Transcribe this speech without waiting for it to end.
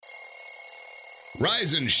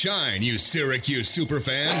Rise and shine, you Syracuse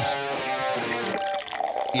superfans.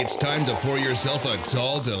 It's time to pour yourself a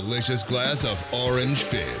tall, delicious glass of Orange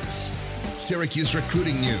Fizz. Syracuse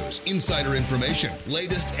recruiting news, insider information,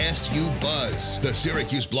 latest SU buzz. The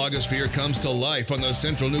Syracuse blogosphere comes to life on the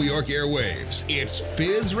Central New York airwaves. It's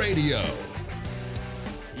Fizz Radio.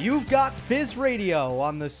 You've got Fizz Radio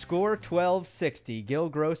on the Score 1260. Gil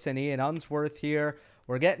Gross and Ian Unsworth here.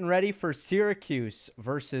 We're getting ready for Syracuse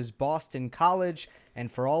versus Boston College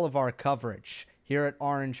and for all of our coverage here at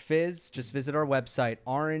Orange Fizz. Just visit our website,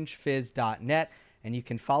 orangefizz.net, and you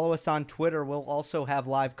can follow us on Twitter. We'll also have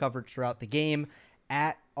live coverage throughout the game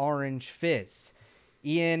at Orange Fizz.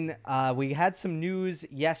 Ian, we had some news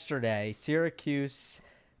yesterday. Syracuse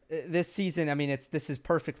this season, I mean, this is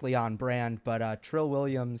perfectly on brand, but Trill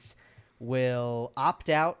Williams will opt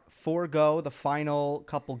out, forego the final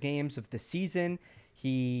couple games of the season.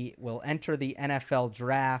 He will enter the NFL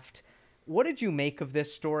draft. What did you make of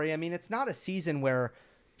this story? I mean, it's not a season where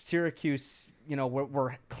Syracuse,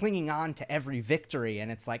 we're clinging on to every victory,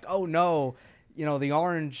 and it's like, oh no, the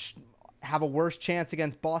Orange have a worse chance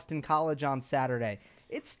against Boston College on Saturday.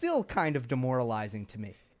 It's still kind of demoralizing to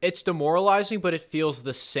me. It's demoralizing, but it feels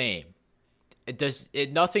the same.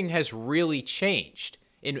 Nothing has really changed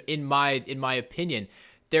in my opinion.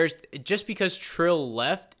 Just because Trill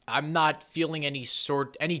left, I'm not feeling any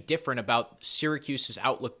different about Syracuse's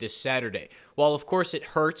outlook this Saturday. While of course it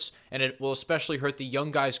hurts, and it will especially hurt the young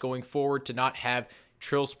guys going forward to not have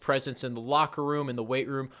Trill's presence in the locker room, in the weight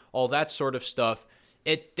room, all that sort of stuff.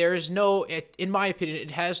 In my opinion,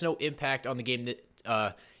 it has no impact on the game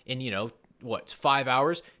that in 5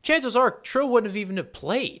 hours. Chances are Trill wouldn't even have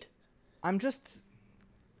played. I'm just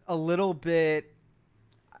a little bit,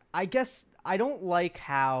 I guess. I don't like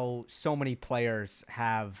how so many players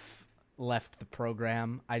have left the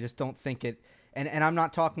program. I just don't think it, and I'm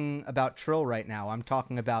not talking about Trill right now. I'm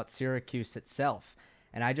talking about Syracuse itself.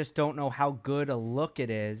 And I just don't know how good a look it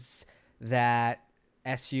is that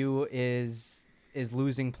SU is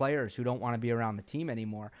losing players who don't want to be around the team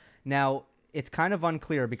anymore. Now, it's kind of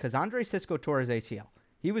unclear because Andre Cisco tore his ACL.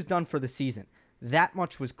 He was done for the season. That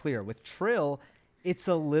much was clear. With Trill, it's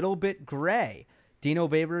a little bit gray. Dino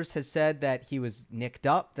Babers has said that he was nicked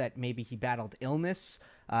up, that maybe he battled illness,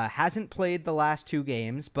 hasn't played the last 2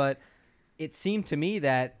 games, but it seemed to me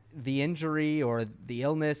that the injury or the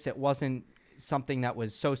illness, it wasn't something that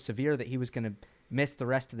was so severe that he was going to miss the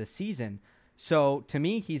rest of the season. So to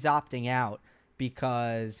me, he's opting out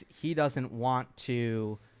because he doesn't want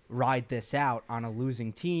to ride this out on a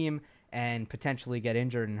losing team and potentially get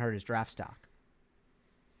injured and hurt his draft stock.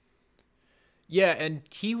 Yeah, and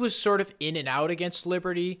he was sort of in and out against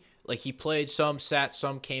Liberty. Like, he played some, sat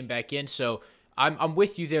some, came back in. So I'm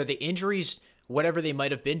with you there. The injuries, whatever they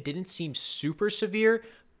might have been, didn't seem super severe.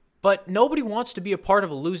 But nobody wants to be a part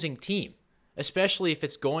of a losing team, especially if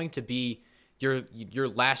it's going to be your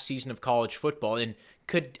last season of college football. And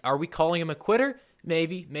are we calling him a quitter?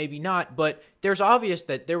 Maybe, maybe not. But there's obvious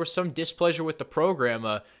that there was some displeasure with the program.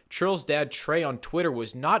 Trill's dad, Trey, on Twitter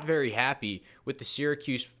was not very happy with the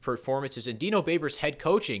Syracuse performances and Dino Babers' head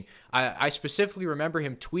coaching. I specifically remember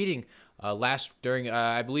him tweeting during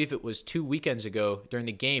I believe it was 2 weekends ago during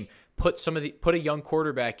the game, put a young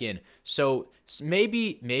quarterback in. So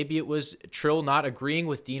maybe it was Trill not agreeing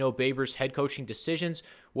with Dino Babers' head coaching decisions.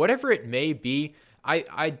 Whatever it may be,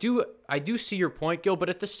 I do see your point, Gil, but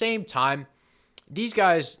at the same time, these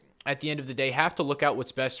guys at the end of the day have to look out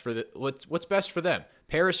what's best for them.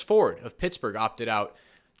 Paris Ford of Pittsburgh opted out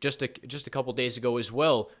just a couple days ago as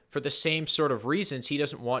well for the same sort of reasons. He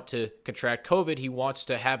doesn't want to contract COVID. He wants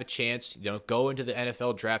to have a chance, go into the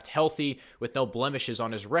NFL draft healthy with no blemishes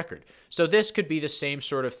on his record. So this could be the same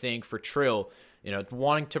sort of thing for Trill,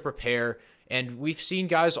 wanting to prepare. And we've seen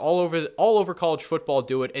guys all over college football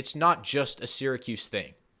do it. It's not just a Syracuse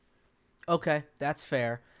thing. Okay, that's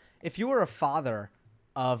fair. If you were a father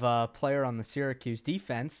of a player on the Syracuse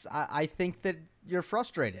defense, I think that you're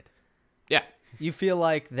frustrated. Yeah. You feel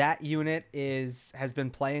like that unit has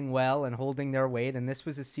been playing well and holding their weight, and this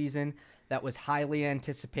was a season that was highly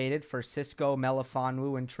anticipated for Cisco,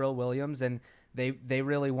 Melifonwu, and Trill Williams, and they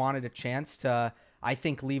really wanted a chance to, I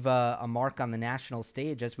think, leave a mark on the national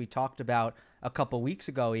stage, as we talked about a couple weeks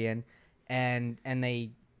ago, Ian, and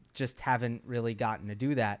they just haven't really gotten to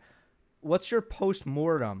do that. What's your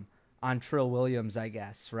post-mortem on Trill Williams, I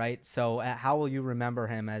guess, right? So how will you remember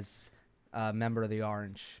him as a member of the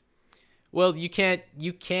Orange? Well, you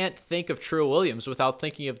can't think of Trill Williams without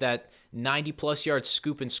thinking of that 90-plus yard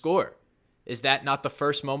scoop and score. Is that not the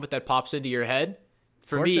first moment that pops into your head?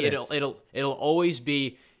 For me, it'll always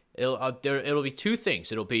be it'll be two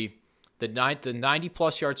things. It'll be the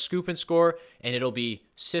 90-plus yard scoop and score, and it'll be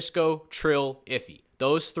Cisco, Trill, Iffy.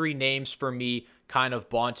 Those three names for me kind of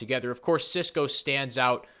bond together. Of course, Cisco stands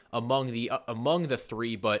out among the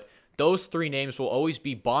three, but those three names will always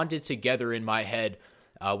be bonded together in my head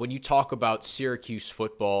when you talk about Syracuse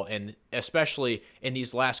football, and especially in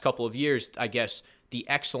these last couple of years, I guess, the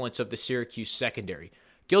excellence of the Syracuse secondary.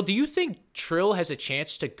 Gil, do you think Trill has a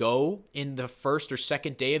chance to go in the first or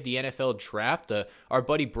second day of the NFL draft? Our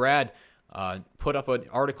buddy Brad put up an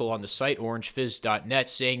article on the site, orangefizz.net,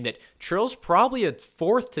 saying that Trill's probably a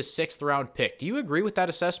 4th to 6th round pick. Do you agree with that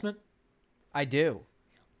assessment? I do.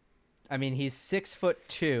 I mean, he's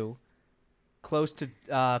 6'2", close to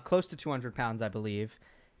 200 pounds, I believe,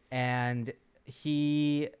 and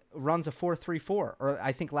he runs a 4.34. Or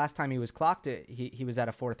I think last time he was clocked, he was at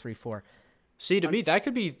a 4.34. See, to me, that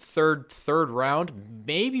could be third round,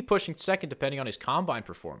 maybe pushing second, depending on his combine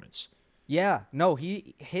performance. Yeah, no,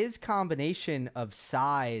 his combination of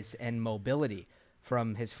size and mobility,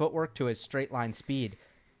 from his footwork to his straight line speed,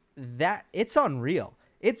 that it's unreal.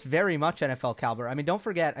 It's very much NFL caliber. I mean, don't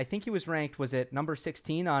forget, I think he was ranked, was it number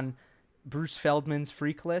 16 on Bruce Feldman's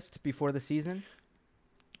freak list before the season?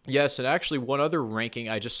 Yes, and actually one other ranking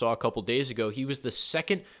I just saw a couple days ago, he was the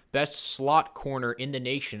second best slot corner in the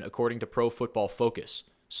nation according to Pro Football Focus.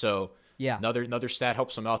 So yeah, another stat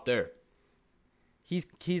helps him out there.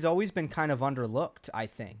 He's always been kind of underlooked, I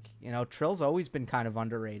think. You know, Trill's always been kind of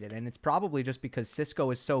underrated, and it's probably just because Cisco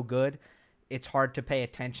is so good, it's hard to pay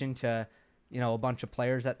attention to, you know, a bunch of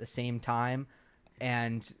players at the same time,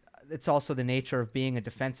 and it's also the nature of being a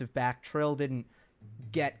defensive back. Trill didn't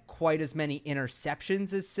get quite as many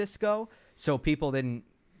interceptions as Cisco, so people didn't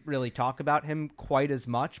really talk about him quite as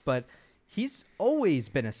much, but he's always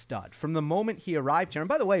been a stud from the moment he arrived here. And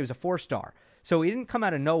by the way, he was a 4-star, so he didn't come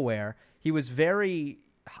out of nowhere. He was very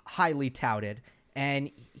highly touted,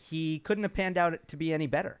 and he couldn't have panned out to be any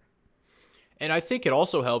better. And I think it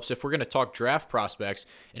also helps, if we're going to talk draft prospects,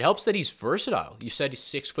 it helps that he's versatile. You said he's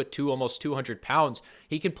 6'2", almost 200 pounds.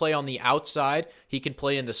 He can play on the outside. He can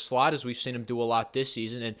play in the slot, as we've seen him do a lot this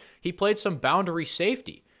season. And he played some boundary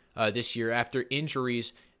safety this year after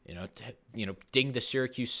injuries, dinged the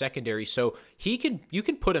Syracuse secondary. So you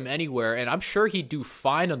can put him anywhere, and I'm sure he'd do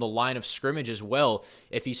fine on the line of scrimmage as well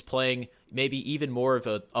if he's playing maybe even more of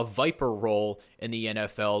a Viper role in the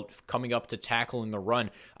NFL, coming up to tackling the run.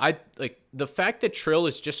 I like the fact that Trill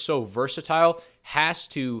is just so versatile has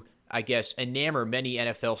to, I guess, enamor many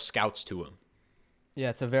NFL scouts to him. Yeah,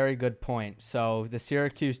 it's a very good point. So the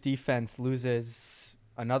Syracuse defense loses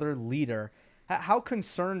another leader. How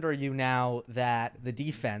concerned are you now that the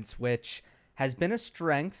defense, which has been a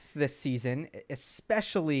strength this season,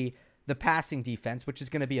 especially the passing defense, which is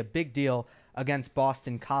going to be a big deal against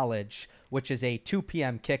Boston College, which is a 2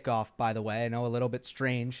 p.m. kickoff, by the way. I know, a little bit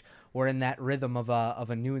strange. We're in that rhythm of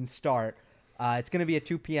a noon start. It's going to be a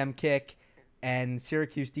 2 p.m. kick, and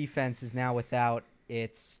Syracuse defense is now without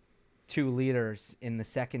its two leaders in the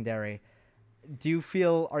secondary.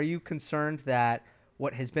 Are you concerned that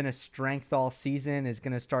what has been a strength all season is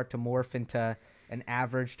going to start to morph into an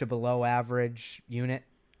average to below average unit?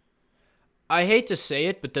 I hate to say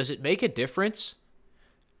it, but does it make a difference?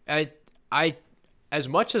 I as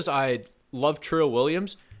much as I love Trill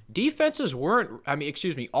Williams, offenses were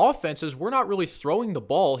not really throwing the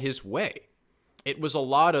ball his way. It was a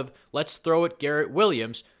lot of, let's throw it Garrett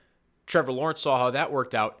Williams. Trevor Lawrence saw how that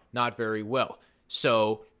worked out not very well.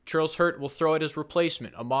 So Trill's hurt, we'll throw it as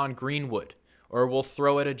replacement, Amon Greenwood, or we'll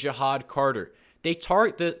throw it at Jihad Carter.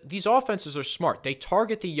 These offenses are smart. They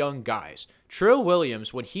target the young guys. Trill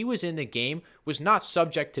Williams, when he was in the game, was not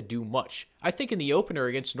subject to do much. I think in the opener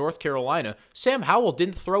against North Carolina, Sam Howell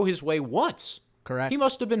didn't throw his way once. Correct. He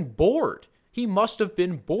must have been bored.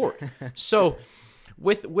 So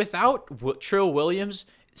without Trill Williams,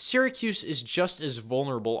 Syracuse is just as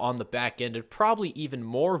vulnerable on the back end, and probably even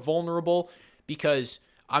more vulnerable, because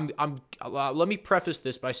let me preface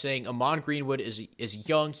this by saying Amon Greenwood is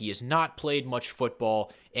young. He has not played much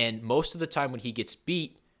football, and most of the time when he gets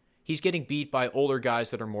beat, he's getting beat by older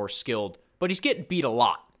guys that are more skilled, but he's getting beat a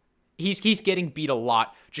lot. He's getting beat a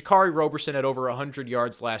lot. Jakari Roberson had over 100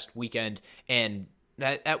 yards last weekend, and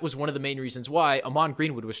that was one of the main reasons why Amon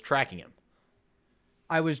Greenwood was tracking him.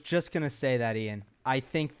 I was just going to say that, Ian. I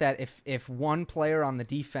think that if one player on the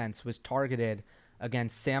defense was targeted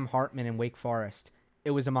against Sam Hartman in Wake Forest,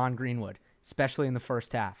 it was Amon Greenwood, especially in the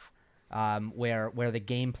first half, where the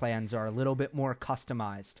game plans are a little bit more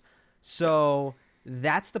customized. So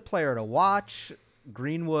that's the player to watch.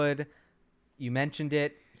 Greenwood, you mentioned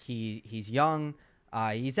it. He's young.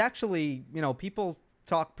 He's actually, people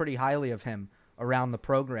talk pretty highly of him around the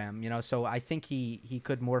program, so I think he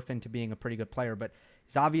could morph into being a pretty good player, but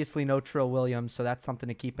he's obviously no Trill Williams, so that's something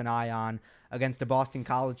to keep an eye on against a Boston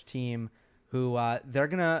College team who they're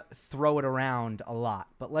going to throw it around a lot.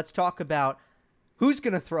 But let's talk about who's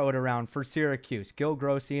going to throw it around for Syracuse. Gil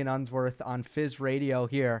Grossi and Unsworth on Fizz Radio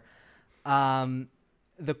here.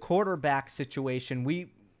 The quarterback situation, we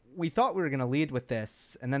thought we were going to lead with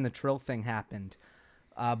this, and then the Trill thing happened.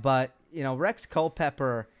 But, Rex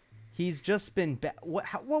Culpepper, he's just been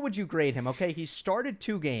what would you grade him? Okay, he started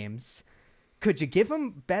 2 games. Could you give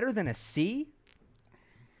him better than a C?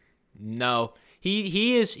 No.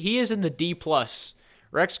 He is in the D+.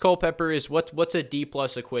 Rex Culpepper is what's a D+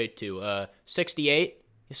 equate to? 68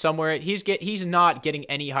 somewhere. He's not getting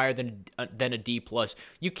any higher than a D+.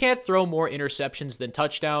 You can't throw more interceptions than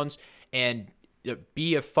touchdowns and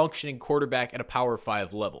be a functioning quarterback at a Power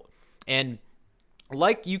 5 level. And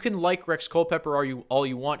you can like Rex Culpepper all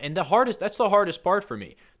you want, and that's the hardest part for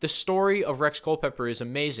me. The story of Rex Culpepper is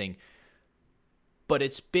amazing, but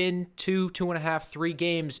it's been 2.5, 3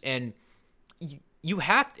 games, and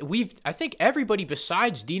I think everybody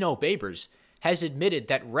besides Dino Babers has admitted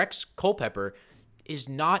that Rex Culpepper is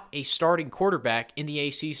not a starting quarterback in the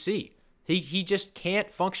ACC. He just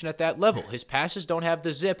can't function at that level. His passes don't have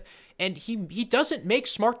the zip, and he doesn't make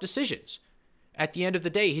smart decisions. At the end of the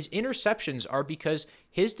day, his interceptions are because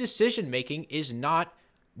his decision-making is not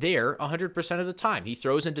there 100% of the time. He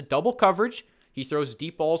throws into double coverage, he throws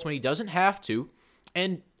deep balls when he doesn't have to,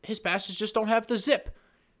 and his passes just don't have the zip.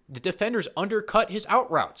 The defenders undercut his out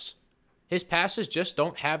routes. His passes just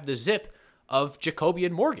don't have the zip of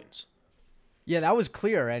Jacobian Morgan's. Yeah, that was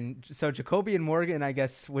clear. And so Jacobian Morgan, I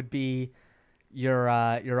guess, would be your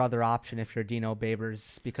other option if you're Dino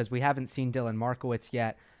Babers, because we haven't seen Dylan Markowitz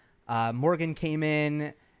yet. Morgan came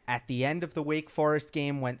in at the end of the Wake Forest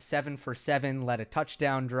game, went 7 for 7, led a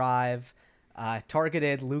touchdown drive,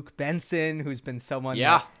 targeted Luke Benson, who's been someone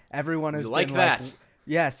that everyone has been that.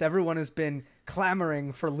 Yes, everyone has been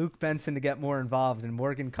clamoring for Luke Benson to get more involved, and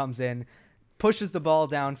Morgan comes in, pushes the ball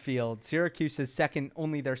downfield. Syracuse's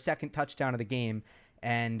only their second touchdown of the game,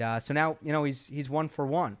 and so now he's 1 for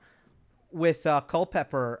 1. With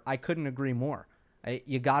Culpepper, I couldn't agree more.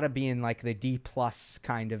 You got to be in like the D+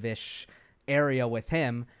 kind of ish area with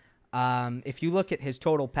him. If you look at his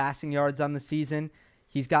total passing yards on the season,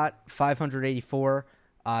 he's got 584.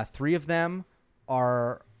 3 of them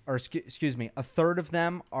are. Or excuse me, a third of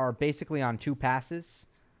them are basically on 2 passes.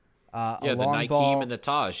 The Nykeem and the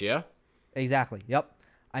Taj, yeah? Exactly, yep.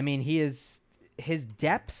 I mean, his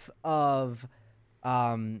depth of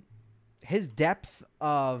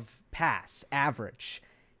pass average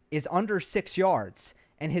is under 6 yards,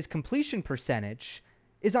 and his completion percentage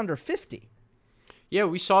is under 50. Yeah,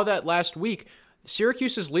 we saw that last week.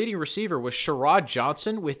 Syracuse's leading receiver was Sherrod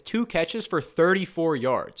Johnson with 2 catches for 34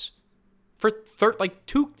 yards.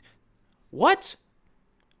 What?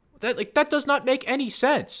 That does not make any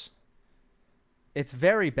sense. It's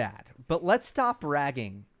very bad. But let's stop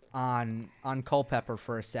ragging on Culpepper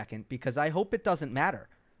for a second, because I hope it doesn't matter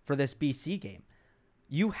for this BC game.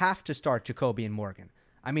 You have to start Jacobian Morgan.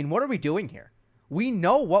 I mean, what are we doing here? We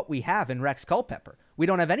know what we have in Rex Culpepper. We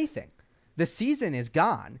don't have anything. The season is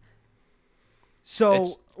gone. So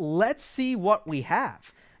let's see what we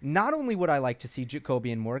have. Not only would I like to see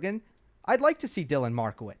Jacobian Morgan, I'd like to see Dylan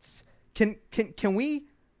Markowitz. Can we,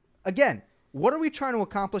 again, what are we trying to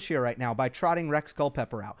accomplish here right now by trotting Rex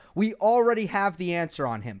Culpepper out? We already have the answer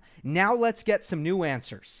on him. Now let's get some new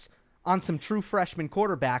answers on some true freshman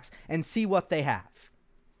quarterbacks and see what they have.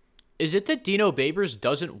 Is it that Dino Babers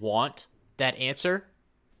doesn't want that answer?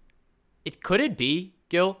 Could it be,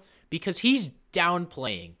 Gil? Because he's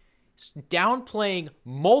downplaying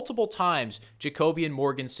multiple times Jacobian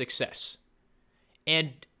Morgan's success.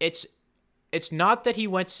 And it's not that he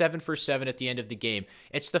went 7 for 7 at the end of the game.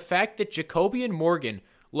 It's the fact that Jacobian Morgan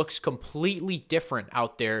looks completely different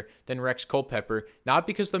out there than Rex Culpepper, not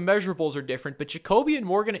because the measurables are different, but Jacobian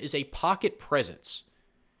Morgan is a pocket presence.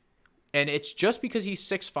 And it's just because he's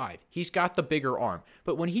 6'5". He's got the bigger arm.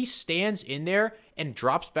 But when he stands in there and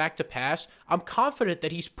drops back to pass, I'm confident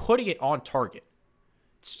that he's putting it on target.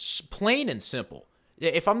 It's plain and simple.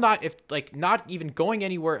 Not even going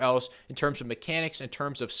anywhere else in terms of mechanics, in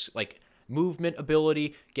terms of movement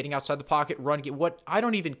ability, getting outside the pocket, I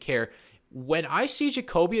don't even care. When I see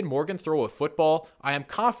Jacobian Morgan throw a football, I am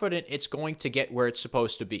confident it's going to get where it's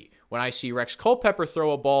supposed to be. When I see Rex Culpepper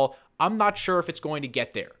throw a ball, I'm not sure if it's going to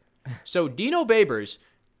get there. So Dino Babers,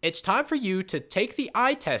 it's time for you to take the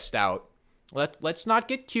eye test out. Let's not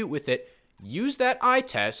get cute with it. Use that eye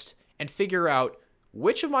test and figure out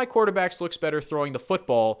which of my quarterbacks looks better throwing the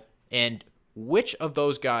football and which of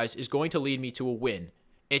those guys is going to lead me to a win?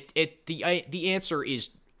 The answer is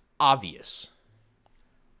obvious.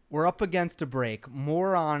 We're up against a break.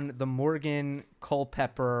 More on the Morgan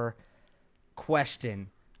Culpepper question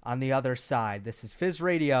on the other side. This is Fizz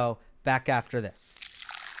Radio. Back after this.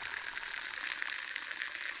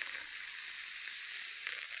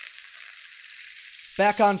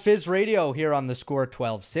 Back on Fizz Radio here on the Score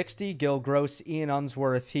 1260. Gil Gross, Ian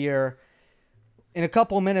Unsworth here. In a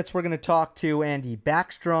couple minutes, we're going to talk to Andy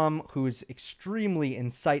Backstrom, who's extremely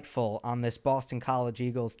insightful on this Boston College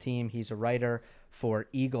Eagles team. He's a writer for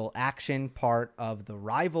Eagle Action, part of the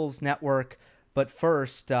Rivals Network. But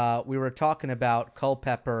first, we were talking about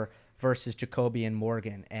Culpepper versus Jacobian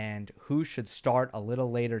Morgan and who should start a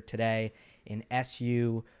little later today in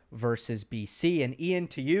SU versus BC. And Ian,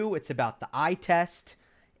 to you, it's about the eye test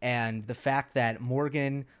and the fact that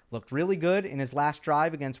Morgan looked really good in his last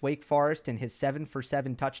drive against Wake Forest in his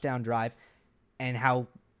 7-for-7 touchdown drive, and how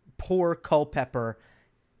poor Culpepper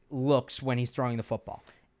looks when he's throwing the football.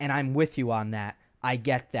 And I'm with you on that. I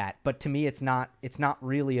get that. But to me, it's not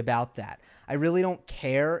really about that. I really don't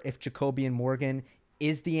care if Jacobian Morgan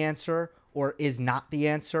is the answer or is not the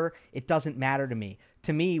answer. It doesn't matter to me.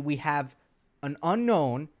 To me, we have an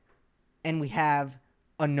unknown and we have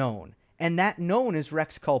a known. And that known is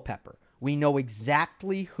Rex Culpepper. We know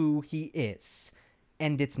exactly who he is.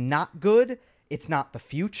 And it's not good. It's not the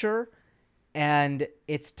future. And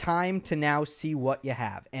it's time to now see what you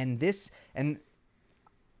have. And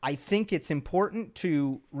I think it's important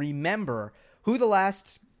to remember who the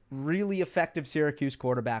last really effective Syracuse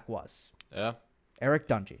quarterback was. Yeah. Eric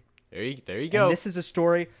Dungey. There you go. And this is a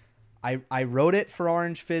story. I wrote it for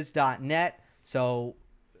orangefizz.net, so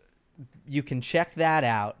you can check that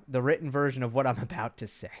out, the written version of what I'm about to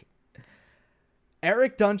say.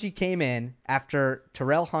 Eric Dungey came in after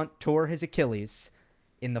Terrell Hunt tore his Achilles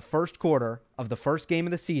in the first quarter of the first game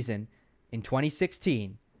of the season in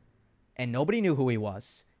 2016, and nobody knew who he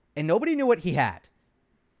was, and nobody knew what he had.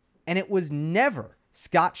 And it was never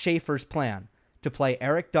Scott Schaefer's plan to play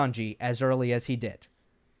Eric Dungey as early as he did.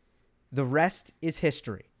 The rest is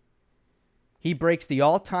history. He breaks the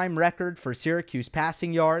all-time record for Syracuse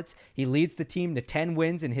passing yards. He leads the team to 10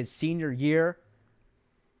 wins in his senior year.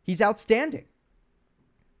 He's outstanding.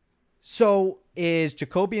 So is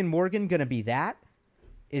Jacobian Morgan going to be that?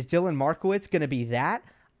 Is Dylan Markowitz going to be that?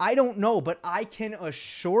 I don't know, but I can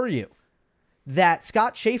assure you that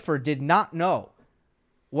Scott Schaefer did not know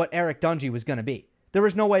what Eric Dungey was going to be. There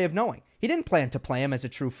was no way of knowing. He didn't plan to play him as a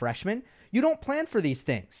true freshman. You don't plan for these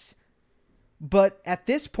things. But at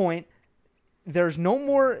this point, there's no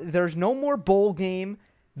more bowl game.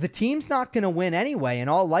 The team's not going to win anyway, in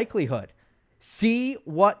all likelihood. See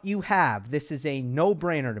what you have. This is a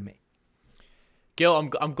no-brainer to me. Gil,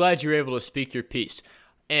 I'm glad you're able to speak your piece,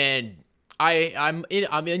 and I'm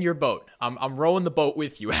in your boat. I'm rowing the boat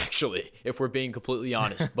with you, actually, if we're being completely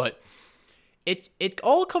honest. But it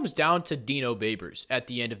all comes down to Dino Babers at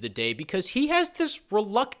the end of the day, because he has this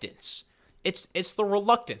reluctance. It's the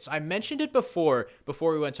reluctance. I mentioned it before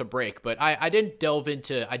we went to break, but I didn't delve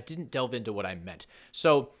into what I meant.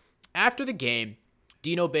 So after the game,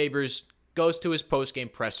 Dino Babers goes to his post-game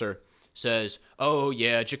presser, says, "Oh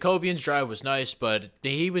yeah, Jacobian's drive was nice, but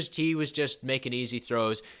he was just making easy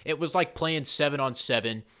throws. It was like playing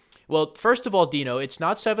 7-on-7." Well, first of all, Dino, it's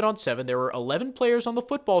not 7-on-7. There were 11 players on the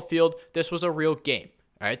football field. This was a real game.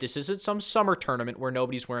 All right, this isn't some summer tournament where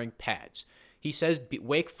nobody's wearing pads. He says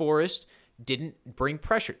Wake Forest didn't bring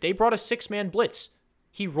pressure. They brought a 6-man blitz.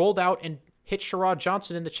 He rolled out and hit Sherrod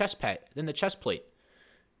Johnson in the chest plate.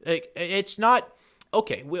 It's not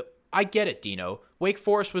okay. I get it, Dino. Wake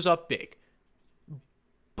Forest was up big,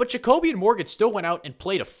 but Jacobian Morgan still went out and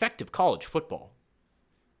played effective college football.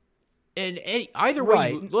 And either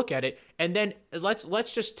way you look at it, and then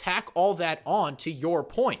let's just tack all that on to your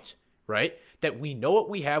point, right? That we know what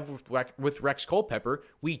we have with Rex Culpepper.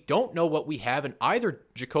 We don't know what we have in either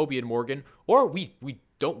Jacobian Morgan, or we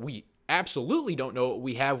absolutely don't know what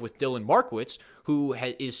we have with Dylan Markowitz, who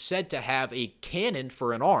is said to have a cannon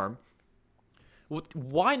for an arm.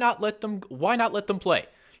 Why not let them play?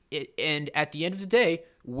 And at the end of the day,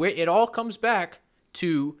 where it all comes back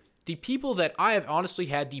to the people that I have honestly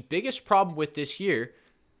had the biggest problem with this year: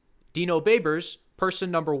 Dino Babers,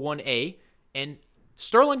 person number 1A, and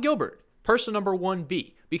Sterling Gilbert, person number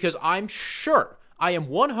 1B. Because I am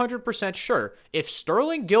 100% sure, if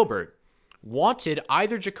Sterling Gilbert wanted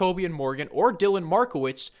either Jacobian Morgan or Dylan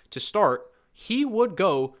Markowitz to start, he would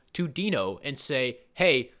go to Dino and say,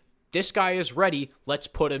 "Hey, this guy is ready, let's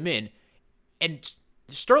put him in." And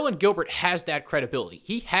Sterling Gilbert has that credibility.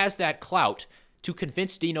 He has that clout to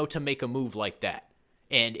convince Dino to make a move like that.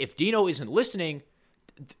 And if Dino isn't listening,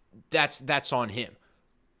 that's on him.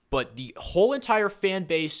 But the whole entire fan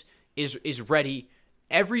base is ready.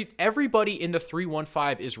 Everybody in the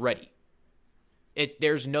 315 is ready.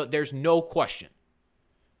 There's no question.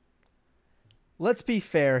 Let's be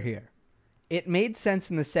fair here. It made sense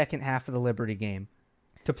in the second half of the Liberty game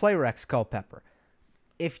to play Rex Culpepper.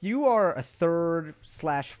 If you are a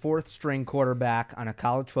third/fourth string quarterback on a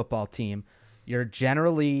college football team, you're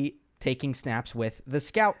generally taking snaps with the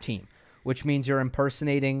scout team, which means you're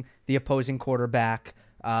impersonating the opposing quarterback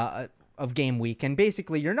of game week. And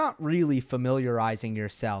basically, you're not really familiarizing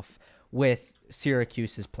yourself with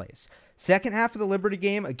Syracuse's plays. Second half of the Liberty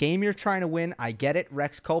game, a game you're trying to win. I get it.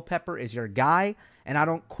 Rex Culpepper is your guy, and I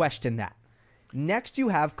don't question that. Next, you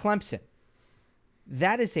have Clemson.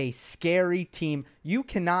 That is a scary team. You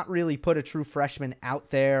cannot really put a true freshman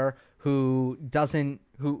out there who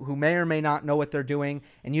may or may not know what they're doing,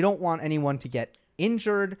 and you don't want anyone to get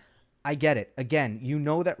injured. I get it. Again, you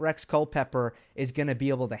know that Rex Culpepper is going to be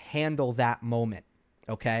able to handle that moment,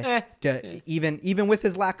 okay? Even with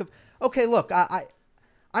his lack of... Okay, look,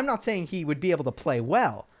 I'm not saying he would be able to play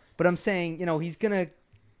well, but I'm saying, he's going to...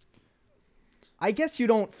 I guess you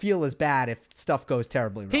don't feel as bad if stuff goes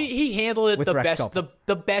terribly wrong. He handled it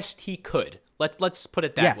the best he could. Let's put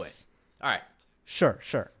it that way. All right. Sure.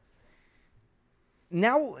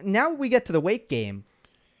 Now we get to the Wake game.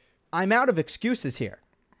 I'm out of excuses here.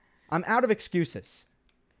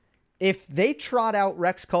 If they trot out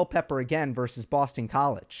Rex Culpepper again versus Boston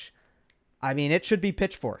College, I mean, it should be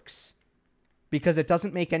pitchforks because it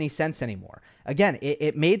doesn't make any sense anymore. Again,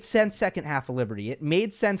 it made sense second half of Liberty. It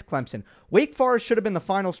made sense Clemson. Wake Forest should have been the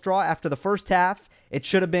final straw after the first half. It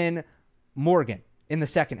should have been Morgan in the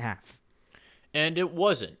second half. And it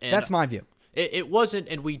wasn't. And that's my view. It wasn't,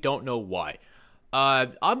 and we don't know why.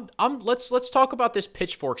 Let's talk about this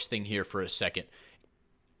pitchforks thing here for a second.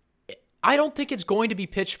 I don't think it's going to be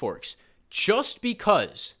pitchforks, just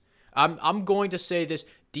because I'm going to say this.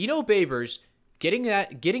 Dino Babers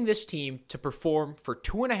getting this team to perform for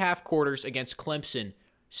 2.5 quarters against Clemson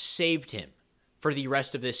saved him for the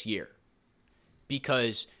rest of this year.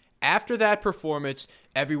 Because after that performance,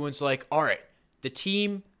 everyone's like, all right, the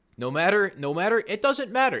team, no matter, it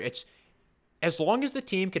doesn't matter. It's as long as the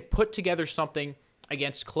team could put together something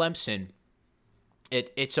against Clemson,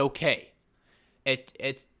 it's okay.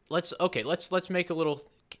 Let's make a little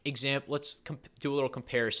example. Let's do a little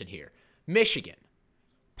comparison here. Michigan,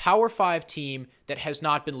 Power 5 team that has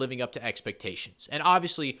not been living up to expectations, and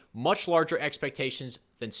obviously much larger expectations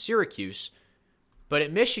than Syracuse. But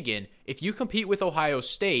at Michigan, if you compete with Ohio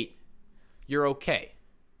State, you're okay.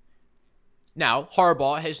 Now,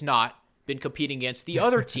 Harbaugh has not been competing against the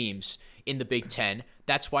other teams in the Big Ten.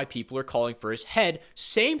 That's why people are calling for his head.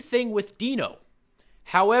 Same thing with Dino.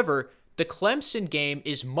 However, the Clemson game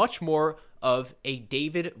is much more of a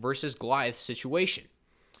David versus Goliath situation.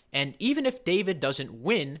 And even if David doesn't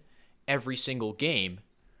win every single game,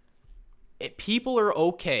 people are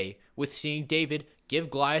okay with seeing David give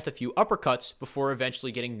Goliath a few uppercuts before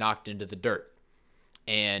eventually getting knocked into the dirt.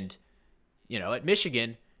 And, at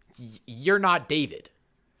Michigan, you're not David.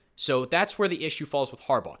 So that's where the issue falls with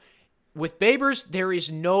Harbaugh. With Babers, there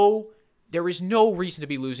is no reason to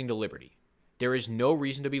be losing to Liberty. There is no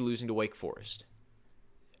reason to be losing to Wake Forest.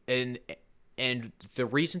 And the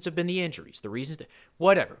reasons have been the injuries.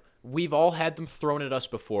 Whatever. We've all had them thrown at us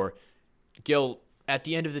before. Gil, at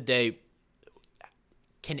the end of the day,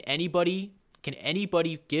 can anybody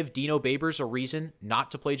give Dino Babers a reason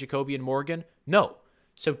not to play Jacoby and Morgan? No.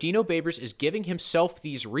 So Dino Babers is giving himself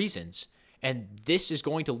these reasons, and this is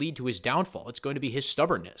going to lead to his downfall. It's going to be his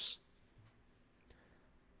stubbornness.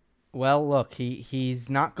 Well, look, he's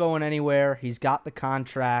not going anywhere. He's got the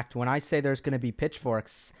contract. When I say there's going to be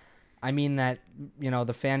pitchforks, I mean that,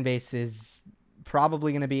 the fan base is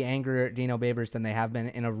probably going to be angrier at Dino Babers than they have been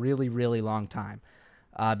in a really, really long time.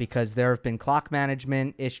 Because there have been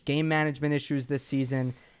game management issues this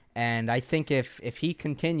season. And I think if he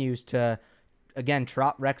continues to, again,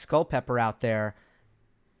 trot Rex Culpepper out there,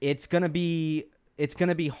 it's going to be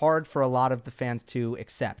hard for a lot of the fans to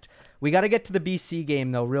accept. We got to get to the BC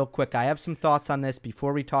game, though, real quick. I have some thoughts on this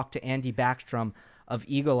before we talk to Andy Backstrom of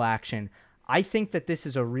Eagle Action. I think that this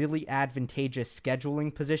is a really advantageous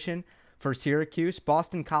scheduling position for Syracuse.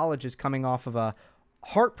 Boston College is coming off of a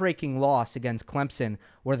heartbreaking loss against Clemson,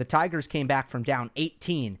 where the Tigers came back from down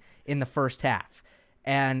 18 in the first half.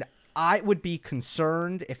 And I would be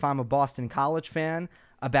concerned, if I'm a Boston College fan,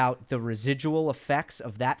 about the residual effects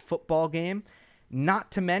of that football game.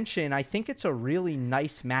 Not to mention, I think it's a really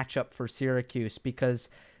nice matchup for Syracuse because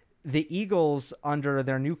the Eagles, under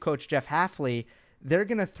their new coach Jeff Hafley, they're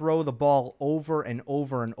going to throw the ball over and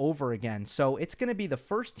over and over again. So it's going to be the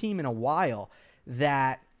first team in a while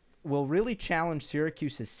that will really challenge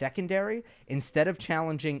Syracuse's secondary instead of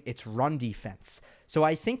challenging its run defense. So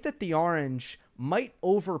I think that the Orange might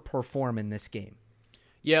overperform in this game.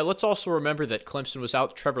 Yeah, let's also remember that Clemson was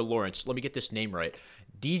out Trevor Lawrence. Let me get this name right.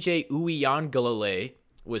 DJ Uiagalelei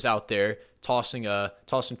was out there tossing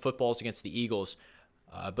footballs against the Eagles.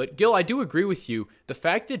 But Gil, I do agree with you. The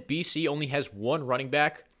fact that BC only has one running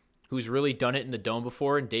back who's really done it in the Dome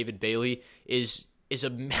before, and David Bailey, is a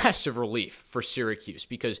massive relief for Syracuse,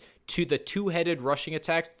 because the two-headed rushing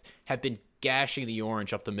attacks have been gashing the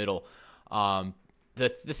Orange up the middle. The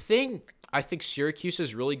thing I think Syracuse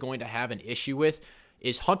is really going to have an issue with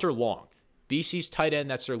is Hunter Long, BC's tight end.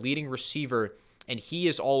 That's their leading receiver, and he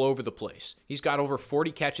is all over the place. He's got over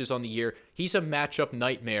 40 catches on the year. He's a matchup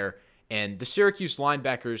nightmare, and the Syracuse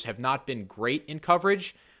linebackers have not been great in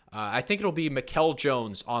coverage. I think it'll be Mikel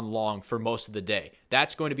Jones on Long for most of the day.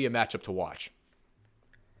 That's going to be a matchup to watch.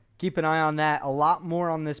 Keep an eye on that. A lot more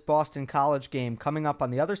on this Boston College game coming up on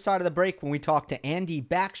the other side of the break when we talk to Andy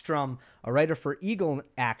Backstrom, a writer for Eagle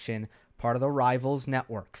Action, part of the Rivals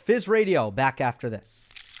Network. Fizz Radio, back after this.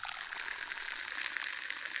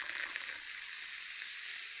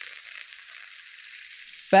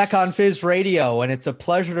 Back on Fizz Radio, and it's a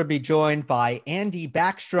pleasure to be joined by Andy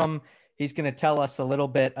Backstrom. He's going to tell us a little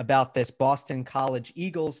bit about this Boston College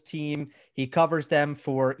Eagles team. He covers them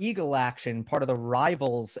for Eagle Action, part of the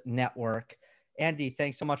Rivals Network. Andy,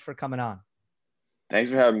 thanks so much for coming on.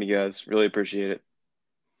 Thanks for having me, guys. Really appreciate it.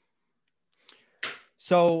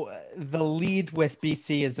 So the lead with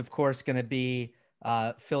BC is, of course, going to be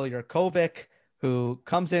Phil Jurkovec, who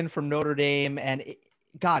comes in from Notre Dame. And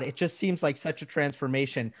it just seems like such a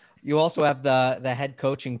transformation. You also have the head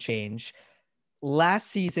coaching change. Last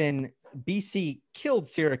season, BC killed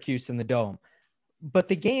Syracuse in the Dome, but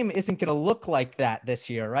the game isn't going to look like that this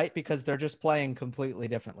year, right? Because they're just playing completely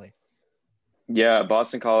differently. Yeah,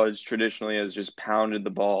 Boston College traditionally has just pounded the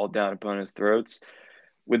ball down opponents' throats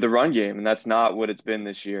with the run game, and that's not what it's been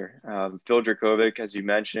this year. Phil Jurkovec, as you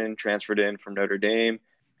mentioned, transferred in from Notre Dame,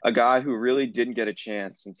 a guy who really didn't get a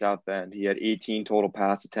chance in South Bend. He had 18 total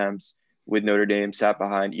pass attempts with Notre Dame, sat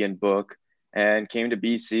behind Ian Book, and came to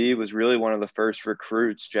BC, was really one of the first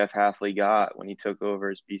recruits Jeff Hafley got when he took over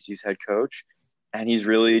as BC's head coach. And he's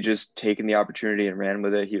really just taken the opportunity and ran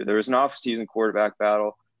with it. There was an off-season quarterback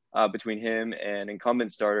battle between him and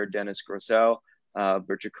incumbent starter Dennis Grosel.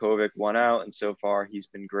 Jurkovec won out, and so far he's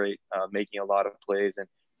been great, making a lot of plays.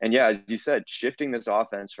 And yeah, as you said, shifting this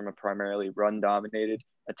offense from a primarily run-dominated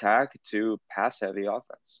attack to pass-heavy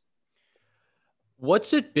offense.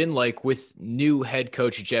 What's it been like with new head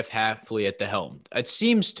coach Jeff Hafley at the helm? It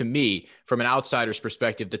seems to me, from an outsider's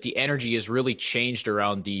perspective, that the energy has really changed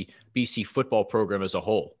around the BC football program as a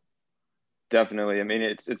whole. Definitely. I mean,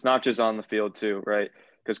 it's not just on the field too, right?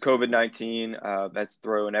 Because COVID-19, that's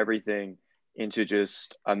thrown everything into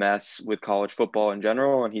just a mess with college football in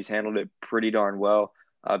general, and he's handled it pretty darn well.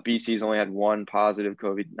 BC's only had one positive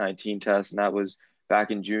COVID-19 test, and that was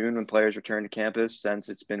back in June when players returned to campus. Since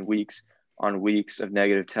it's been weeks on weeks of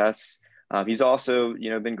negative tests. He's also,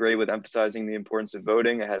 been great with emphasizing the importance of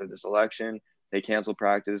voting ahead of this election. They canceled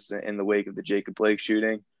practice in the wake of the Jacob Blake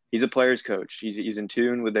shooting. He's a player's coach. He's in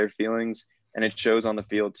tune with their feelings, and it shows on the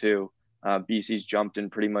field too. BC's jumped in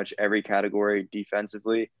pretty much every category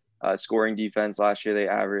defensively. Scoring defense last year, they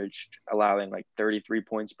averaged allowing like 33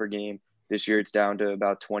 points per game. This year, it's down to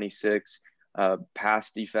about 26.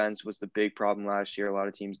 Pass defense was the big problem last year. A lot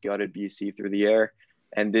of teams gutted BC through the air.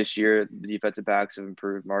 And this year, the defensive backs have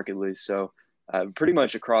improved markedly. So pretty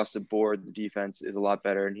much across the board, the defense is a lot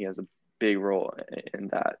better, and he has a big role in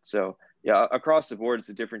that. So, yeah, across the board, it's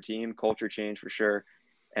a different team, culture change for sure.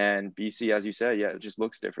 And BC, as you said, yeah, it just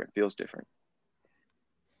looks different, feels different.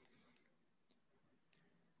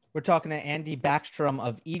 We're talking to Andy Backstrom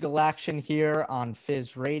of Eagle Action here on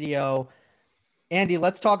Fizz Radio. Andy,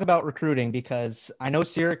 let's talk about recruiting, because I know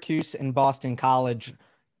Syracuse and Boston College,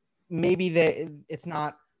 maybe it's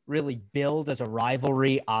not really billed as a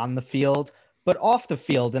rivalry on the field, but off the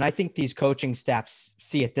field. And I think these coaching staffs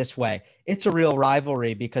see it this way. It's a real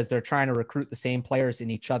rivalry because they're trying to recruit the same players in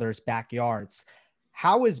each other's backyards.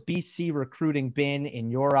 How has BC recruiting been in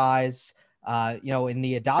your eyes, in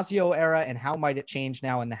the Adazio era, and how might it change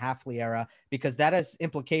now in the Hafley era? Because that has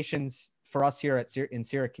implications for us here in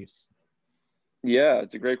Syracuse. Yeah,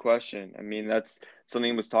 it's a great question. I mean, that's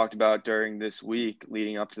something that was talked about during this week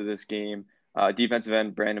leading up to this game. Defensive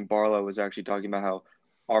end Brandon Barlow was actually talking about how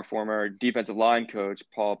our former defensive line coach,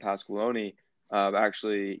 Paul Pasqualoni,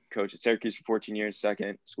 actually coached at Syracuse for 14 years,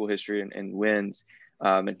 second school history and wins.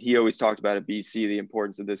 And he always talked about at BC the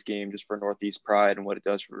importance of this game just for Northeast pride and what it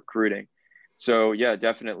does for recruiting. So yeah,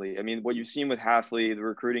 definitely. I mean, what you've seen with Hafley, the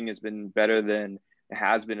recruiting has been better than it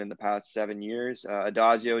has been in the past 7 years.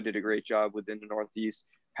 Adazio did a great job within the Northeast.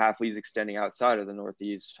 Hafley's extending outside of the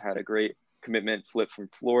Northeast, had a great commitment flip from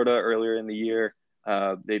Florida earlier in the year.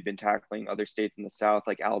 They've been tackling other states in the South,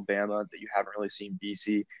 like Alabama, that you haven't really seen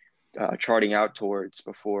BC charting out towards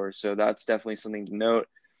before. So that's definitely something to note.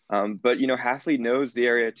 But, Hafley knows the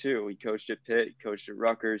area too. He coached at Pitt, he coached at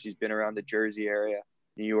Rutgers. He's been around the Jersey area,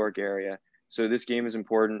 New York area. So this game is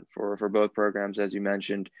important for both programs, as you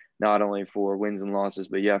mentioned, not only for wins and losses,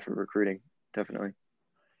 but yeah, for recruiting, definitely.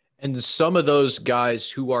 And some of those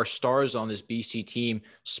guys who are stars on this BC team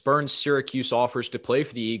spurned Syracuse offers to play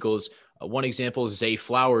for the Eagles. One example is Zay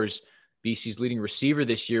Flowers, BC's leading receiver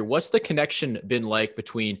this year. What's the connection been like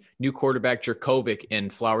between new quarterback Jurkovec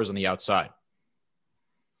and Flowers on the outside?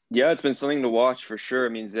 Yeah, it's been something to watch for sure. I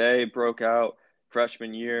mean, Zay broke out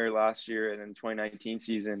freshman year last year, and then 2019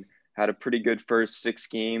 season had a pretty good first 6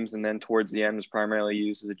 games, and then towards the end was primarily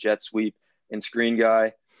used as a jet sweep and screen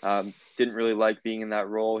guy. Didn't really like being in that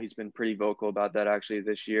role. He's been pretty vocal about that actually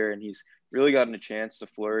this year, and he's really gotten a chance to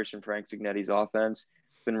flourish in Frank Cignetti's offense.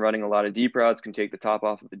 Been running a lot of deep routes, can take the top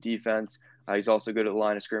off of the defense. He's also good at the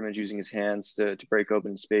line of scrimmage, using his hands to break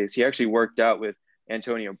open space. He actually worked out with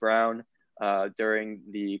Antonio Brown during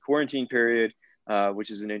the quarantine period,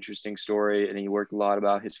 which is an interesting story. And he worked a lot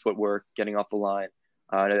about his footwork, getting off the line.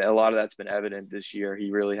 A lot of that's been evident this year.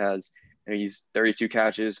 He really has. He's 32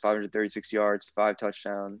 catches, 536 yards, 5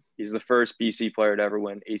 touchdowns. He's the first BC player to ever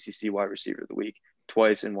win ACC Wide Receiver of the Week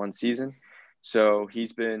twice in one season. So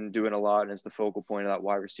he's been doing a lot and is the focal point of that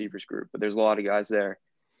wide receivers group. But there's a lot of guys there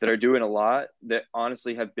that are doing a lot that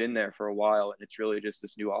honestly have been there for a while. And it's really just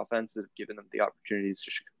this new offense that have given them the opportunities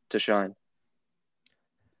to shine.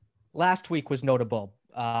 Last week was notable.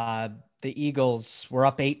 The Eagles were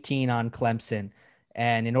up 18 on Clemson.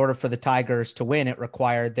 And in order for the Tigers to win, it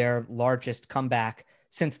required their largest comeback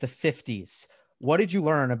since the 50s. What did you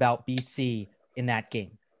learn about BC in that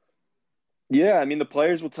game? Yeah, I mean, the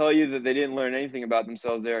players will tell you that they didn't learn anything about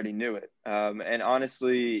themselves. They already knew it. And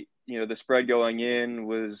honestly, the spread going in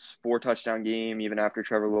was 4-touchdown game, even after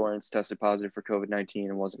Trevor Lawrence tested positive for COVID-19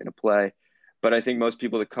 and wasn't going to play. But I think most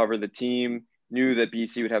people that cover the team knew that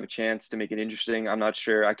BC would have a chance to make it interesting. I'm not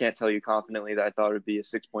sure. I can't tell you confidently that I thought it would be a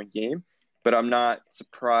 6-point game, but I'm not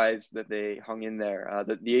surprised that they hung in there.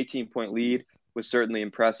 The 18-point lead was certainly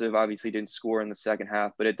impressive. Obviously didn't score in the second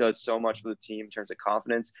half, but it does so much for the team in terms of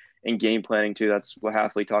confidence and game planning too. That's what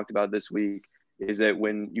Hafley talked about this week, is that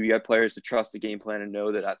when you get players to trust the game plan and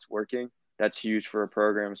know that that's working, that's huge for a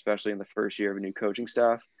program, especially in the first year of a new coaching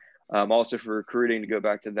staff. Also for recruiting, to go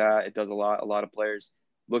back to that, it does a lot. A lot of players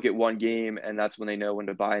look at one game and that's when they know when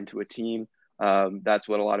to buy into a team. That's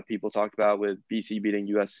what a lot of people talked about with BC beating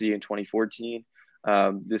USC in 2014.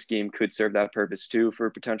 This game could serve that purpose too for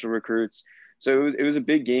potential recruits. So it was a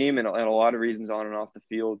big game and a lot of reasons on and off the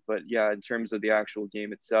field. But yeah, in terms of the actual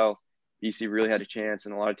game itself, BC really had a chance,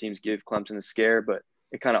 and a lot of teams give Clemson a scare, but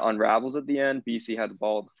it kind of unravels at the end. BC had the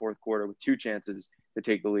ball in the fourth quarter with 2 chances to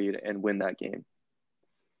take the lead and win that game.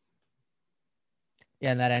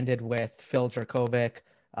 Yeah, and that ended with Phil Jurkovec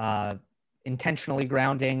intentionally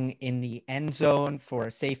grounding in the end zone for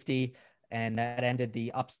a safety, and that ended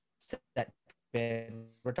the upset bid.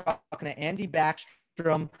 We're talking to Andy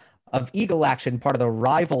Backstrom of Eagle Action, part of the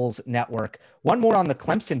Rivals Network. One more on the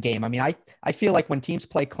Clemson game. I mean, I feel like when teams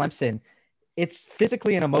play Clemson, it's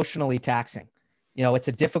physically and emotionally taxing. It's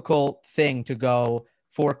a difficult thing to go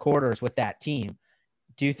 4 quarters with that team.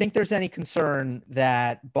 Do you think there's any concern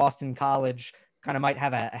that Boston College kind of might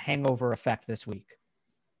have a hangover effect this week?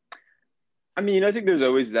 I mean, I think there's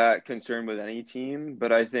always that concern with any team,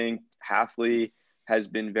 but I think Hafley has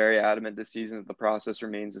been very adamant this season that the process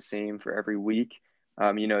remains the same for every week.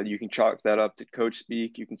 You can chalk that up to coach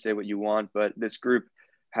speak. You can say what you want, but this group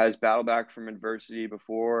has battled back from adversity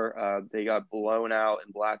before. They got blown out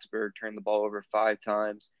in Blacksburg, turned the ball over 5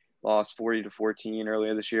 times, lost 40-14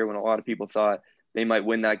 earlier this year when a lot of people thought they might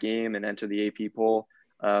win that game and enter the AP poll.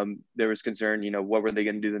 There was concern, what were they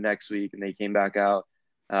going to do the next week? And they came back out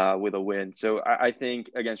with a win. So I think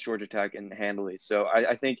against Georgia Tech and handily. So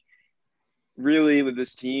I think really with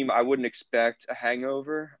this team, I wouldn't expect a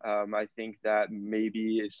hangover. I think that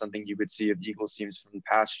maybe is something you could see of Eagles teams from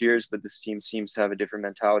past years, but this team seems to have a different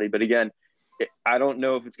mentality. But again, I don't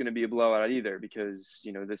know if it's going to be a blowout either, because,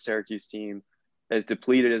 the Syracuse team, as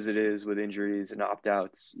depleted as it is with injuries and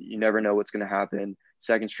opt-outs, you never know what's going to happen.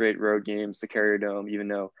 Second straight road games, the Carrier Dome, even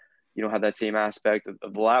though you don't have that same aspect of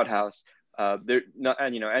the Loud House, they're not,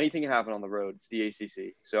 and anything can happen on the road. It's the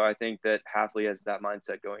ACC, so I think that Hafley has that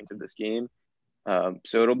mindset going into this game.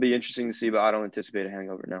 So it'll be interesting to see, but I don't anticipate a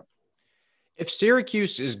hangover now. If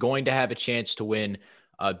Syracuse is going to have a chance to win,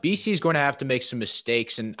 BC is going to have to make some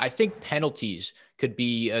mistakes, and I think penalties could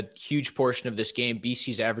be a huge portion of this game.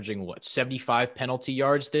 BC's averaging 75 penalty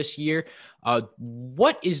yards this year.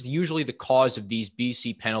 What is usually the cause of these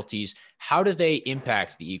BC penalties? How do they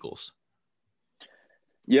impact the Eagles?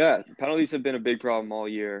 Yeah, penalties have been a big problem all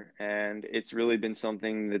year, and it's really been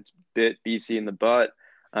something that's bit BC in the butt.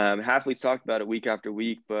 Hafley's talked about it week after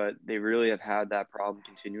week, but they really have had that problem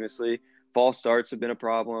continuously. False starts have been a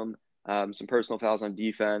problem. Some personal fouls on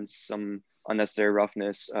defense, some unnecessary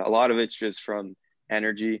roughness. A lot of it's just from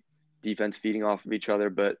energy, defense feeding off of each other,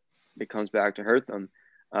 but it comes back to hurt them.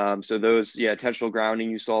 So those, intentional grounding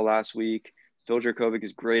you saw last week. Phil Jurkovec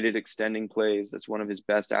is great at extending plays. That's one of his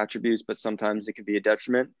best attributes, but sometimes it can be a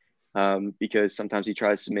detriment because sometimes he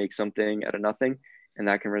tries to make something out of nothing, and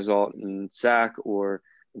that can result in sack or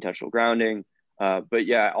intentional grounding. But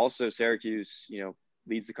yeah, also Syracuse,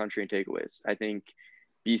 leads the country in takeaways. I think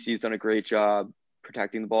BC's done a great job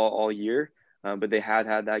protecting the ball all year, but they had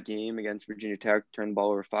that game against Virginia Tech, turned the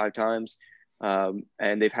ball over 5 times.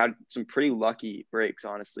 And they've had some pretty lucky breaks,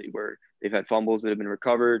 honestly, where they've had fumbles that have been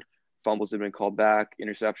recovered, fumbles that have been called back,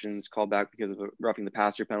 interceptions called back because of a roughing the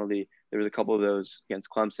passer penalty. There was a couple of those against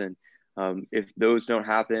Clemson. If those don't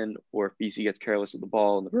happen, or if BC gets careless with the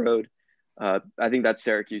ball on the road, I think that's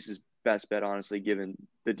Syracuse's best bet, honestly, given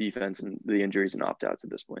the defense and the injuries and opt-outs at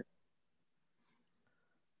this point.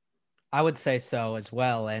 I would say so as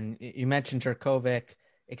well. And you mentioned Jurkovec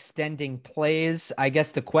extending plays. I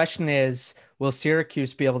guess the question is, will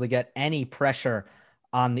Syracuse be able to get any pressure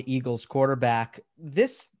on the Eagles quarterback?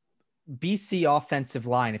 This BC offensive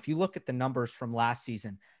line, if you look at the numbers from last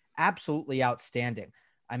season, absolutely outstanding.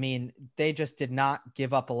 I mean, they just did not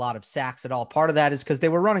give up a lot of sacks at all. Part of that is because they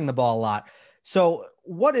were running the ball a lot. So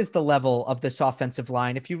what is the level of this offensive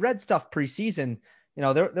line? If you read stuff preseason,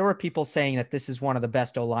 there were people saying that this is one of the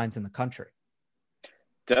best O-lines in the country.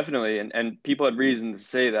 Definitely. And people had reason to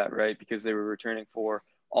say that, right? Because they were returning for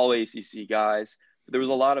all ACC guys. But there was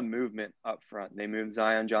a lot of movement up front. They moved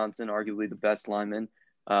Zion Johnson, arguably the best lineman,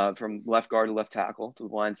 from left guard to left tackle to the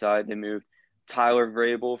blind side. They moved Tyler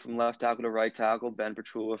Vrabel from left tackle to right tackle, Ben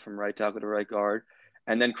Petrula from right tackle to right guard.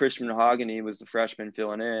 And then Christian Mahogany was the freshman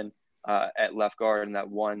filling in at left guard in that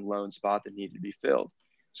one lone spot that needed to be filled.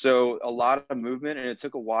 So a lot of movement, and it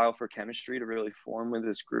took a while for chemistry to really form with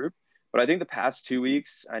this group. But I think the past 2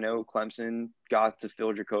 weeks, I know Clemson got to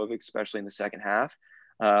Phil Jurkovec, especially in the second half.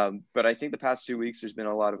 But I think the past 2 weeks, there's been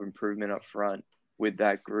a lot of improvement up front with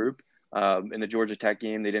that group. In the Georgia Tech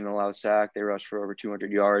game, they didn't allow a sack. They rushed for over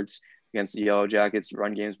 200 yards against the Yellow Jackets. The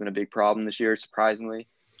run game's been a big problem this year, surprisingly,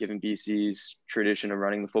 given BC's tradition of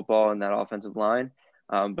running the football in that offensive line.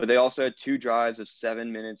 But they also had 2 drives of 7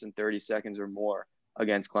 minutes and 30 seconds or more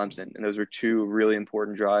against Clemson. And those were 2 really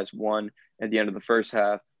important drives, one at the end of the first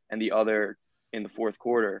half and the other in the fourth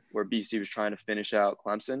quarter, where BC was trying to finish out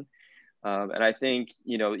Clemson. And I think,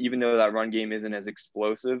 even though that run game isn't as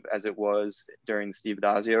explosive as it was during the Steve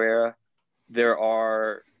Addazio era, there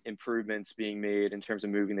are improvements being made in terms of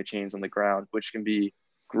moving the chains on the ground, which can be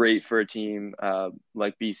great for a team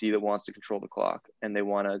like BC that wants to control the clock and they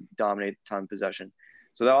want to dominate time of possession.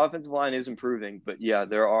 So the offensive line is improving, but yeah,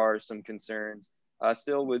 there are some concerns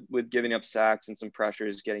still with giving up sacks and some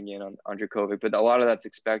pressures getting in on Jurkovec, but a lot of that's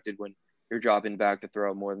expected when you're dropping back to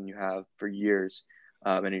throw more than you have for years,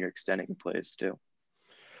 and you're extending plays too.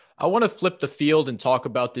 I want to flip the field and talk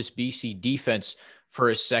about this BC defense for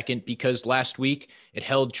a second, because last week it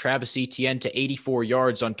held Travis Etienne to 84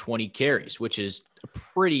 yards on 20 carries, which is a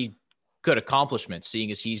pretty good accomplishment,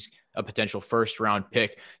 seeing as he's a potential first-round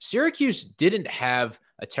pick. Syracuse didn't have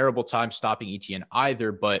a terrible time stopping Etienne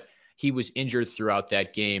either, but he was injured throughout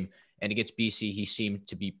that game, and against BC, he seemed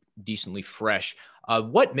to be decently fresh.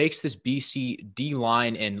 What makes this BC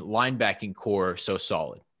D-line and linebacking core so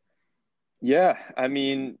solid? Yeah, I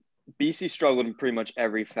mean, BC struggled in pretty much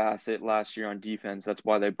every facet last year on defense. That's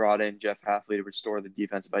why they brought in Jeff Hafley to restore the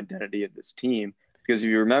defensive identity of this team. Because if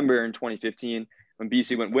you remember in 2015, when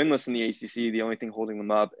BC went winless in the ACC, the only thing holding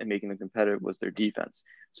them up and making them competitive was their defense.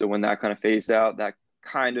 So when that kind of phased out, that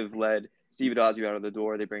kind of led Steve Addazio out of the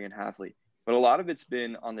door. They bring in Hafley. But a lot of it's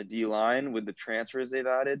been on the D-line with the transfers they've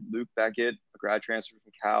added. Luke Beckett, a grad transfer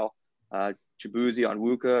from Cal, Chibuzi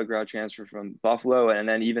Onwuka, a grad transfer from Buffalo, and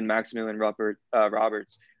then even Maximilian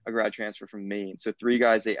Roberts, a grad transfer from Maine. So 3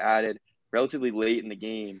 guys they added relatively late in the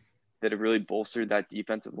game that have really bolstered that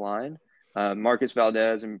defensive line. Marcus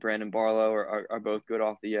Valdez and Brandon Barlow are both good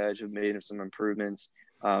off the edge, have made some improvements.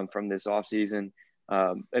 from this offseason.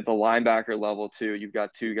 At the linebacker level, too, you've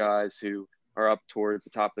got two guys who are up towards the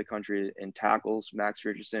top of the country in tackles, Max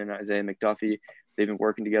Richardson, Isaiah McDuffie. They've been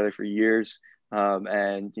working together for years.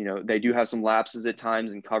 And, they do have some lapses at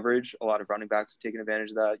times in coverage. A lot of running backs have taken advantage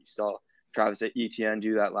of that. You saw Travis Etienne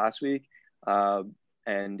do that last week.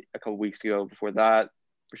 And a couple weeks ago before that,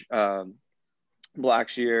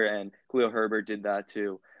 Blackshear and Khalil Herbert did that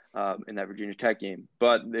too in that Virginia Tech game.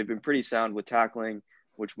 But they've been pretty sound with tackling,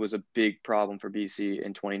 which was a big problem for BC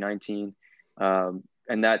in 2019.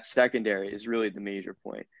 And that secondary is really the major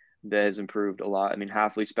point that has improved a lot. I mean,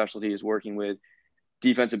 Hafley's specialty is working with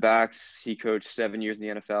defensive backs. He coached 7 years in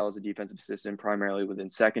the NFL as a defensive assistant, primarily within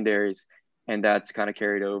secondaries. And that's kind of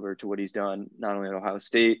carried over to what he's done, not only at Ohio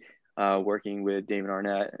State, working with Damon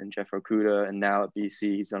Arnett and Jeff Okudah, and now at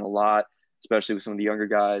BC. He's done a lot, especially with some of the younger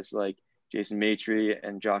guys like Jason Maitre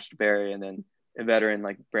and Josh DeBerry, and then a veteran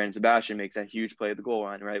like Brandon Sebastian makes that huge play at the goal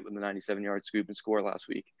line, right, with the 97-yard scoop and score last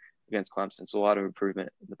week against Clemson. So a lot of improvement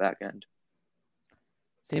in the back end.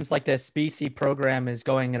 Seems like this BC program is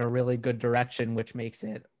going in a really good direction, which makes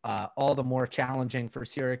it all the more challenging for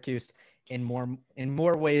Syracuse in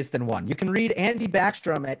more ways than one. You can read Andy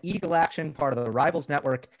Backstrom at Eagle Action, part of the Rivals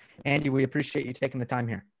Network. Andy, we appreciate you taking the time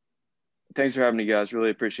here. Thanks for having me, guys.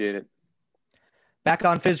 Really appreciate it. Back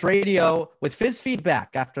on Fizz Radio with Fizz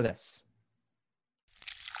Feedback after this.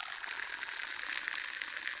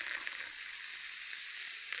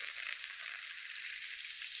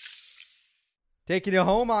 Taking you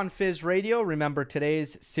home on Fizz Radio. Remember,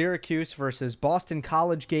 today's Syracuse versus Boston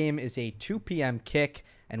College game is a 2 p.m. kick,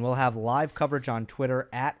 and we'll have live coverage on Twitter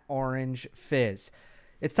at Orange Fizz.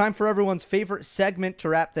 It's time for everyone's favorite segment to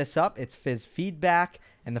wrap this up. It's Fizz Feedback.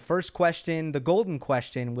 And the first question, the golden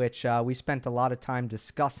question, which we spent a lot of time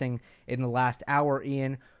discussing in the last hour,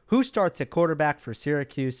 Ian. Who starts at quarterback for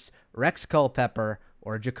Syracuse, Rex Culpepper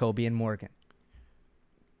or Jacobian Morgan?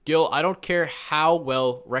 Gil, I don't care how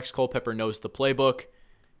well Rex Culpepper knows the playbook.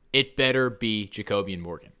 It better be Jacobian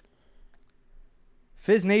Morgan.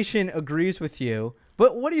 Fizz Nation agrees with you,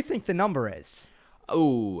 but what do you think the number is?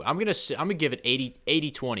 Oh, I'm gonna give it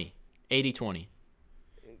 80-20. 80-20.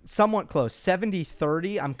 Somewhat close.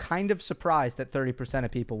 70-30. I'm kind of surprised that 30%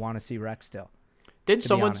 of people want to see Rex still. Didn't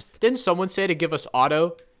someone say to give us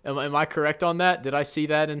Otto? Am I correct on that? Did I see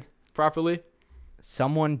that properly?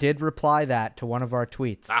 Someone did reply that to one of our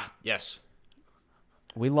tweets. Ah, yes.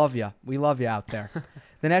 We love you. We love you out there.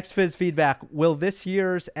 The next Fizz Feedback. Will this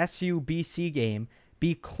year's SU-BC game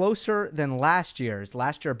be closer than last year's?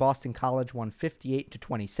 Last year, Boston College won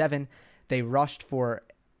 58-27. They rushed for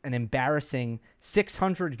an embarrassing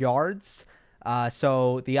 600 yards.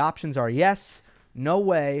 So the options are yes, no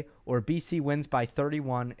way, or BC wins by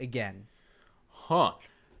 31 again. Huh.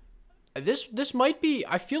 This might be,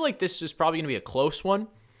 I feel like this is probably going to be a close one.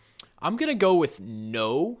 I'm going to go with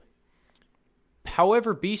no.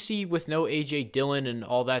 However, BC with no A.J. Dillon and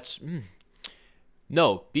all that's...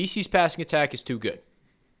 No, BC's passing attack is too good.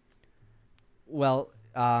 Well,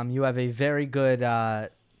 you have a very good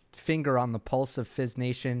finger on the pulse of Fizz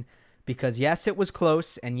Nation because, yes, it was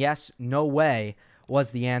close, and yes, no way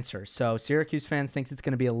was the answer. So Syracuse fans thinks it's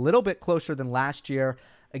going to be a little bit closer than last year,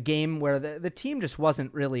 a game where the team just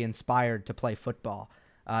wasn't really inspired to play football.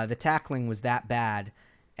 The tackling was that bad.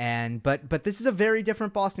 But this is a very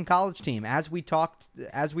different Boston College team. As we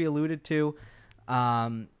alluded to,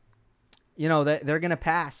 they're going to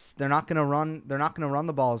pass. They're not going to run. They're not going to run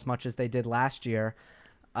the ball as much as they did last year.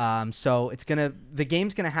 So the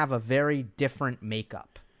game's going to have a very different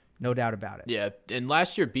makeup, no doubt about it. Yeah, and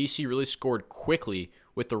last year BC really scored quickly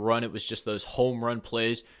with the run. It was just those home run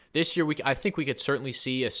plays. This year, I think we could certainly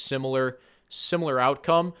see a similar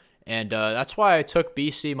outcome, and that's why I took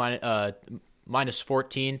BC minus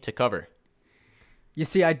 14 to cover. You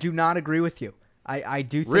see, I do not agree with you. I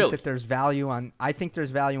do think that there's value on. I think there's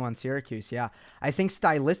value on Syracuse. Yeah, I think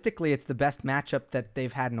stylistically it's the best matchup that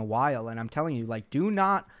they've had in a while, and I'm telling you, like, do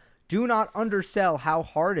not undersell how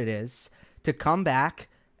hard it is to come back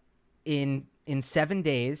in 7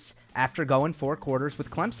 days after going 4 quarters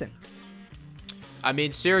with Clemson. I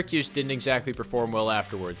mean, Syracuse didn't exactly perform well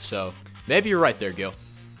afterwards, so maybe you're right there, Gil.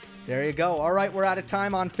 There you go. All right, we're out of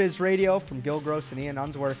time on Fizz Radio. From Gil Gross and Ian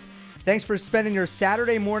Unsworth, thanks for spending your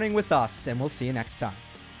Saturday morning with us, and we'll see you next time.